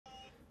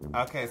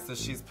Okay, so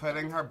she's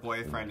putting her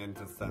boyfriend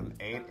into some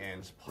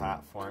 8-inch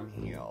platform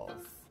heels.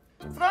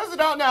 For those who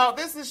don't know,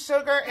 this is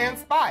Sugar and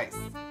Spice.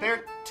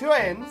 They're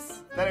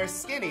twins that are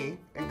skinny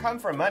and come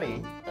for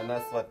money, and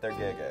that's what their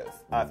gig is.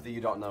 If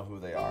you don't know who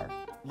they are.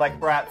 Like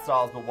Bratz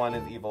dolls, but one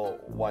is evil,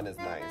 one is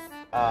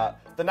nice.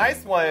 The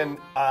nice one,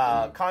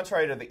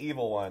 contrary to the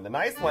evil one, the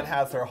nice one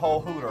has her whole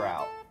hooter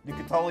out. You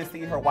can totally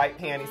see her white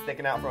panties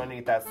sticking out from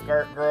underneath that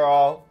skirt,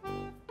 girl.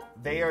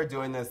 They are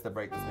doing this to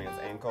break this man's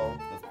ankle.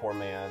 This poor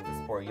man,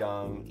 this poor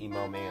young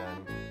emo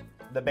man.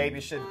 The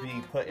baby should be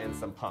put in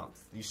some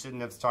pumps. You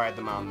shouldn't have started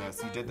them on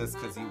this. You did this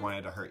because you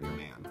wanted to hurt your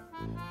man.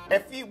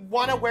 If you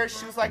want to wear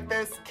shoes like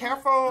this,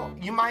 careful,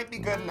 you might be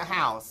good in the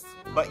house,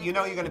 but you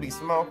know you're going to be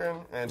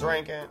smoking and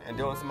drinking and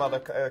doing some other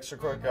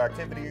extracurricular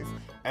activities,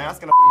 and that's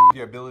going to f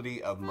your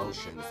ability of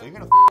motion. So you're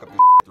going to f up your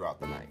throughout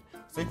the night.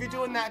 So if you're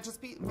doing that,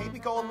 just maybe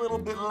go a little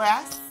bit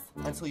less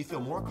until you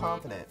feel more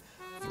confident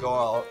to go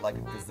out like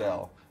a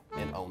gazelle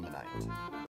and own the night.